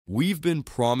We've been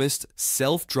promised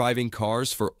self-driving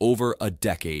cars for over a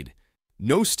decade.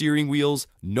 No steering wheels,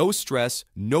 no stress,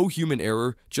 no human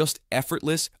error, just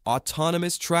effortless,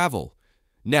 autonomous travel.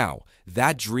 Now,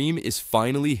 that dream is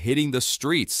finally hitting the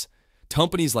streets.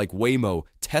 Companies like Waymo,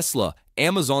 Tesla,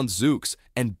 Amazon Zoox,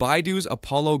 and Baidu's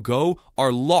Apollo Go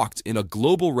are locked in a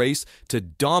global race to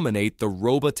dominate the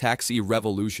robotaxi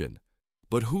revolution.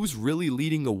 But who's really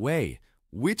leading the way?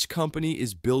 Which company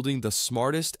is building the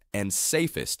smartest and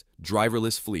safest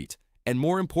driverless fleet? And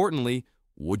more importantly,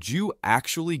 would you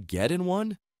actually get in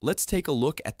one? Let's take a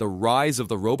look at the rise of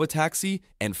the robotaxi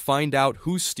and find out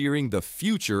who's steering the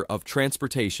future of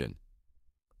transportation.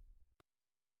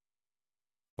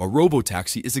 A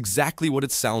robotaxi is exactly what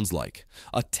it sounds like,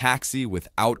 a taxi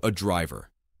without a driver.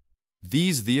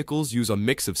 These vehicles use a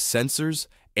mix of sensors,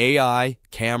 AI,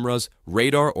 cameras,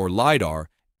 radar or LiDAR,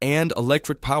 and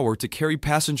electric power to carry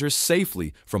passengers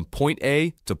safely from point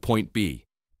A to point B.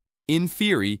 In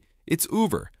theory, it's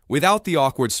Uber, without the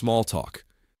awkward small talk.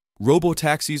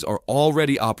 Robotaxis are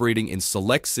already operating in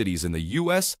select cities in the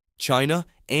US, China,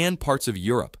 and parts of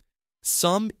Europe.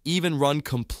 Some even run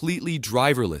completely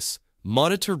driverless,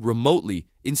 monitored remotely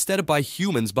instead of by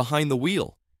humans behind the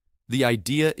wheel. The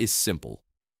idea is simple: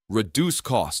 reduce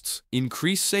costs,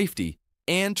 increase safety,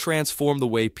 and transform the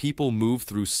way people move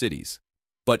through cities.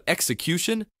 But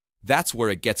execution, that's where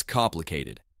it gets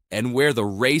complicated, and where the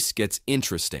race gets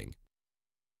interesting.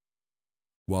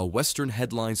 While Western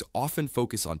headlines often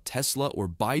focus on Tesla or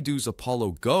Baidu's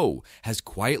Apollo Go has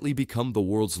quietly become the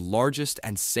world's largest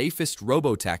and safest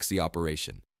robotaxi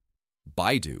operation.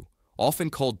 Baidu,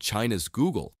 often called China's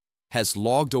Google, has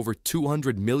logged over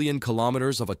 200 million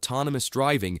kilometers of autonomous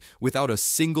driving without a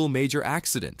single major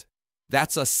accident.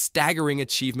 That's a staggering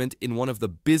achievement in one of the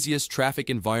busiest traffic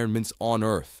environments on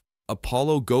Earth.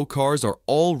 Apollo Go cars are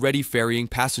already ferrying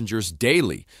passengers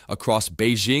daily across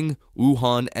Beijing,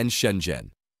 Wuhan, and Shenzhen.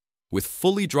 With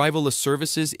fully driverless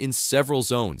services in several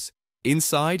zones,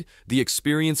 inside, the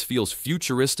experience feels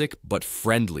futuristic but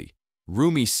friendly.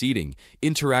 Roomy seating,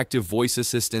 interactive voice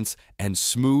assistants, and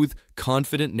smooth,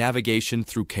 confident navigation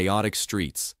through chaotic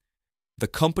streets. The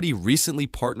company recently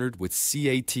partnered with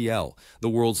CATL, the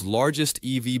world's largest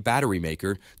EV battery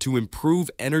maker, to improve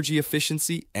energy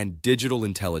efficiency and digital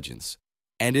intelligence.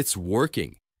 And it's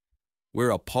working.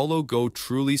 Where Apollo Go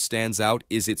truly stands out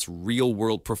is its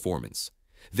real-world performance.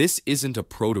 This isn't a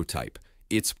prototype,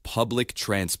 it's public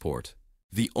transport.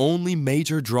 The only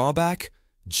major drawback?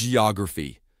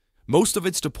 Geography. Most of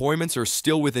its deployments are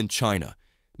still within China,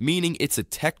 meaning it's a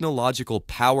technological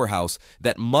powerhouse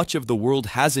that much of the world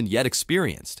hasn't yet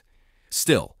experienced.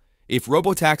 Still, if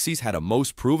robotaxis had a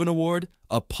Most Proven award,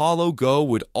 Apollo Go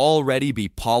would already be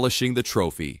polishing the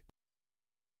trophy.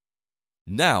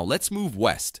 Now let's move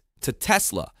west to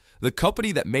Tesla, the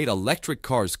company that made electric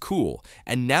cars cool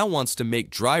and now wants to make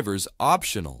drivers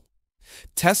optional.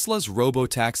 Tesla's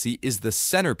robotaxi is the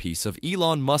centerpiece of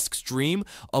Elon Musk's dream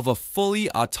of a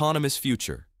fully autonomous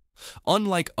future.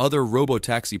 Unlike other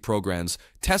robotaxi programs,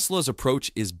 Tesla's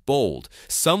approach is bold,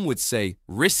 some would say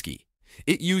risky.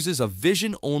 It uses a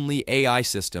vision-only AI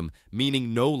system,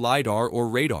 meaning no LiDAR or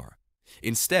radar.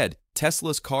 Instead,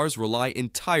 Tesla's cars rely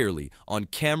entirely on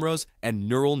cameras and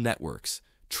neural networks,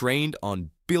 trained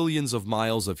on billions of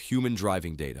miles of human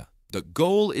driving data. The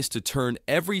goal is to turn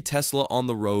every Tesla on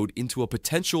the road into a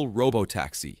potential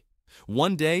robotaxi.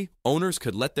 One day, owners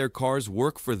could let their cars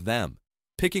work for them,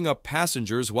 picking up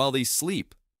passengers while they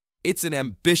sleep. It's an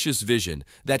ambitious vision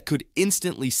that could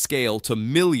instantly scale to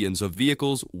millions of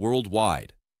vehicles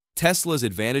worldwide. Tesla's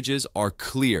advantages are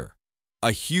clear: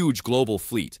 a huge global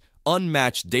fleet,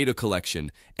 unmatched data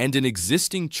collection, and an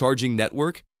existing charging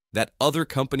network that other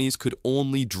companies could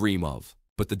only dream of.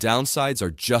 But the downsides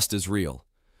are just as real.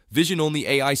 Vision-only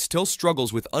AI still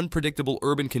struggles with unpredictable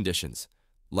urban conditions,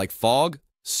 like fog,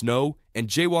 snow, and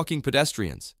jaywalking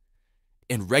pedestrians.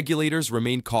 And regulators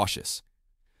remain cautious.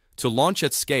 To launch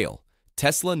at scale,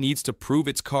 Tesla needs to prove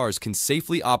its cars can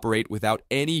safely operate without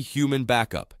any human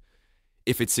backup.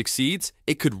 If it succeeds,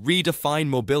 it could redefine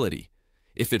mobility.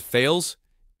 If it fails,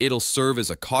 it'll serve as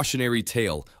a cautionary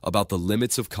tale about the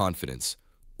limits of confidence,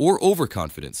 or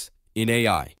overconfidence, in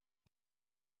AI.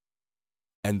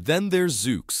 And then there's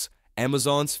Zoox,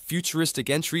 Amazon's futuristic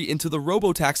entry into the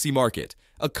robotaxi market,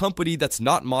 a company that's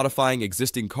not modifying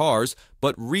existing cars,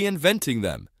 but reinventing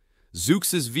them.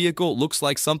 Zoox's vehicle looks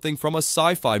like something from a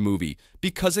sci-fi movie,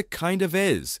 because it kind of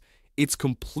is. It's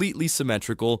completely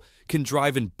symmetrical, can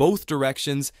drive in both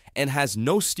directions, and has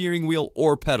no steering wheel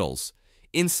or pedals.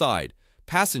 Inside,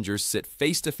 passengers sit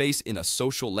face-to-face in a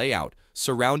social layout,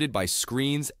 surrounded by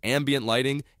screens, ambient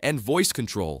lighting, and voice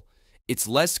control. It's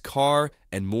less car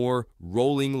and more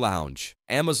rolling lounge.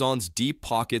 Amazon's deep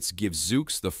pockets give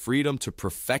Zoox the freedom to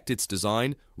perfect its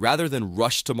design rather than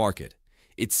rush to market.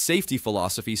 Its safety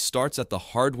philosophy starts at the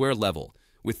hardware level,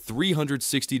 with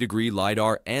 360-degree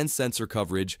LiDAR and sensor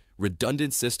coverage,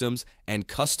 redundant systems, and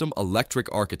custom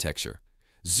electric architecture.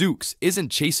 Zoox isn't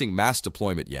chasing mass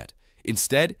deployment yet.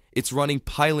 Instead, it's running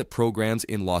pilot programs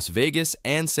in Las Vegas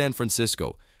and San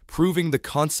Francisco, proving the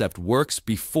concept works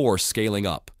before scaling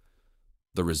up.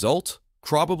 The result?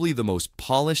 Probably the most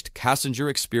polished passenger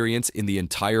experience in the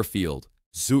entire field.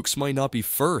 Zoox might not be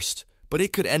first, but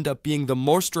it could end up being the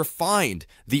most refined,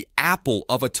 the Apple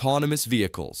of autonomous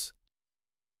vehicles.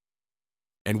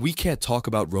 And we can't talk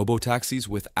about robotaxis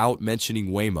without mentioning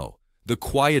Waymo, the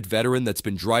quiet veteran that's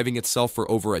been driving itself for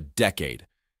over a decade.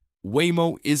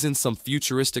 Waymo isn't some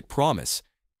futuristic promise.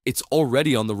 It's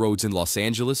already on the roads in Los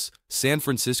Angeles, San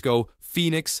Francisco,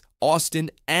 Phoenix,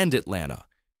 Austin, and Atlanta,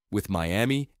 with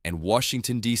Miami and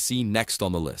Washington, D.C. next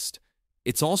on the list.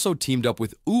 It's also teamed up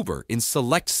with Uber in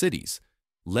select cities,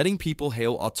 letting people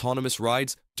hail autonomous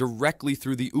rides directly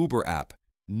through the Uber app.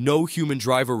 No human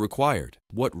driver required.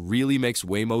 What really makes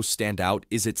Waymo stand out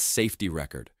is its safety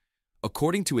record.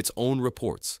 According to its own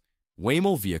reports,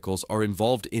 Waymo vehicles are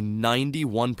involved in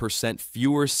 91%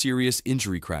 fewer serious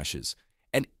injury crashes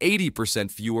and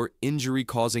 80% fewer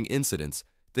injury-causing incidents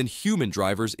than human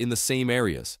drivers in the same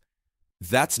areas.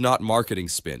 That's not marketing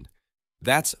spin.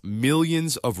 That's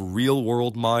millions of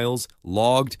real-world miles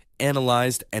logged,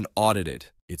 analyzed, and audited.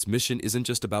 Its mission isn't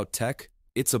just about tech,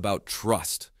 it's about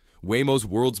trust. Waymo's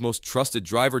world's most trusted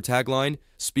driver tagline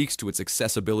speaks to its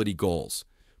accessibility goals,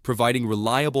 providing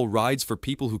reliable rides for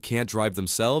people who can't drive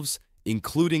themselves,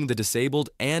 including the disabled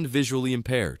and visually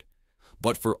impaired.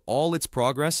 But for all its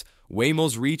progress,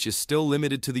 Waymo's reach is still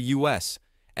limited to the US,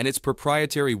 and its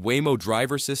proprietary Waymo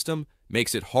driver system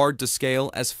makes it hard to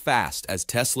scale as fast as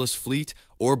Tesla's fleet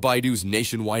or Baidu's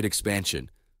nationwide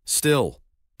expansion. Still,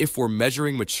 if we're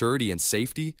measuring maturity and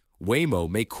safety, Waymo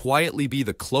may quietly be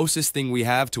the closest thing we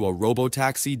have to a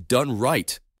robotaxi done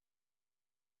right.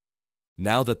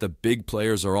 Now that the big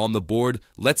players are on the board,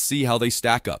 let's see how they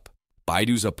stack up.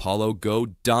 Baidu's Apollo Go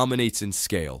dominates in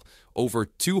scale, over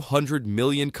 200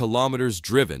 million kilometers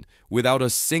driven without a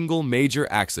single major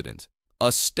accident.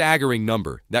 A staggering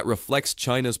number that reflects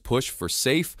China's push for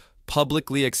safe,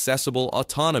 publicly accessible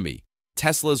autonomy.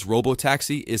 Tesla's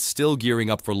Robotaxi is still gearing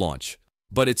up for launch,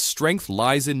 but its strength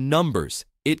lies in numbers.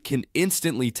 It can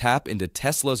instantly tap into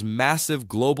Tesla's massive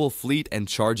global fleet and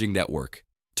charging network,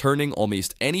 turning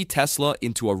almost any Tesla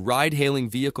into a ride-hailing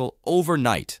vehicle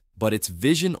overnight. But its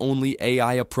vision-only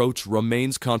AI approach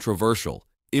remains controversial.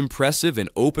 Impressive in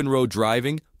open-road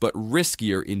driving, but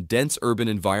riskier in dense urban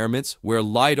environments where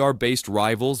LiDAR-based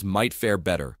rivals might fare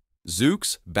better.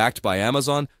 Zoox, backed by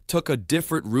Amazon, took a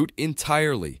different route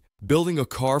entirely, building a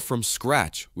car from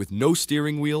scratch with no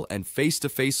steering wheel and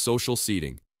face-to-face social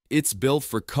seating. It's built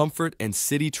for comfort and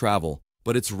city travel,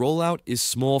 but its rollout is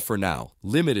small for now,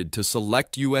 limited to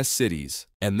select US cities.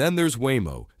 And then there's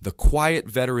Waymo, the quiet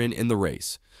veteran in the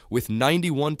race. With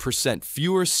 91%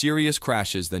 fewer serious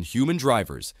crashes than human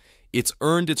drivers, it's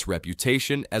earned its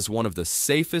reputation as one of the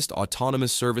safest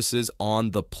autonomous services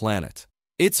on the planet.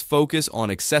 Its focus on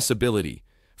accessibility,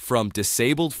 from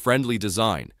disabled-friendly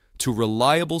design to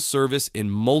reliable service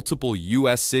in multiple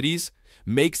US cities,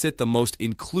 makes it the most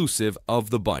inclusive of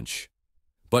the bunch.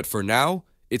 But for now,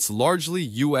 it's largely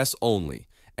US only,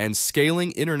 and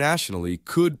scaling internationally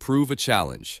could prove a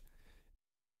challenge.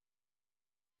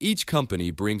 Each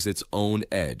company brings its own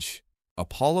edge.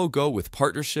 Apollo Go with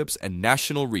partnerships and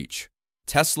national reach,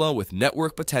 Tesla with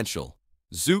network potential,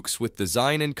 Zoox with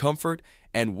design and comfort,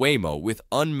 and Waymo with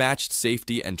unmatched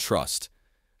safety and trust.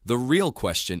 The real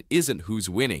question isn't who's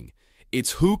winning,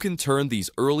 it's who can turn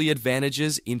these early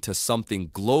advantages into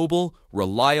something global,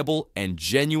 reliable, and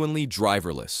genuinely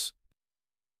driverless.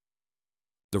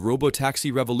 The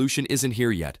robotaxi revolution isn't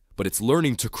here yet, but it's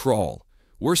learning to crawl.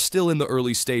 We're still in the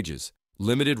early stages.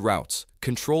 Limited routes,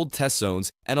 controlled test zones,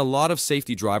 and a lot of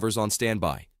safety drivers on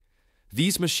standby.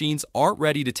 These machines aren't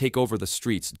ready to take over the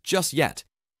streets just yet,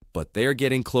 but they're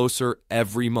getting closer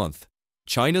every month.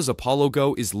 China's Apollo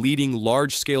Go is leading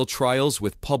large-scale trials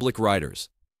with public riders.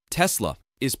 Tesla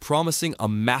is promising a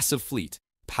massive fleet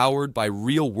powered by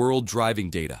real-world driving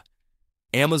data.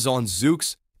 Amazon's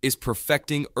Zoox is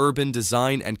perfecting urban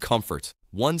design and comfort,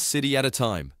 one city at a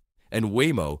time. And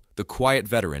Waymo, the quiet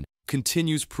veteran,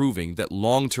 continues proving that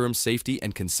long-term safety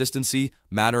and consistency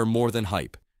matter more than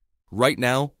hype. Right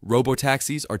now,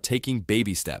 robotaxis are taking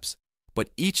baby steps, but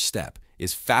each step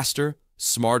is faster,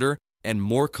 smarter, and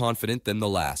more confident than the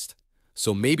last.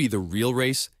 So maybe the real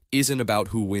race isn't about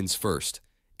who wins first.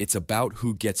 It's about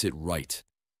who gets it right.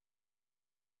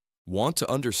 Want to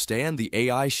understand the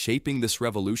AI shaping this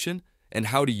revolution and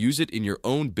how to use it in your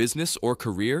own business or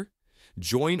career?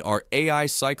 Join our AI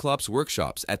Cyclops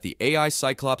workshops at the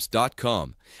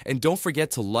AICyclops.com. And don't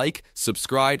forget to like,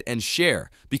 subscribe, and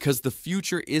share because the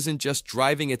future isn't just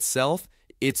driving itself,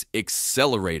 it's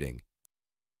accelerating.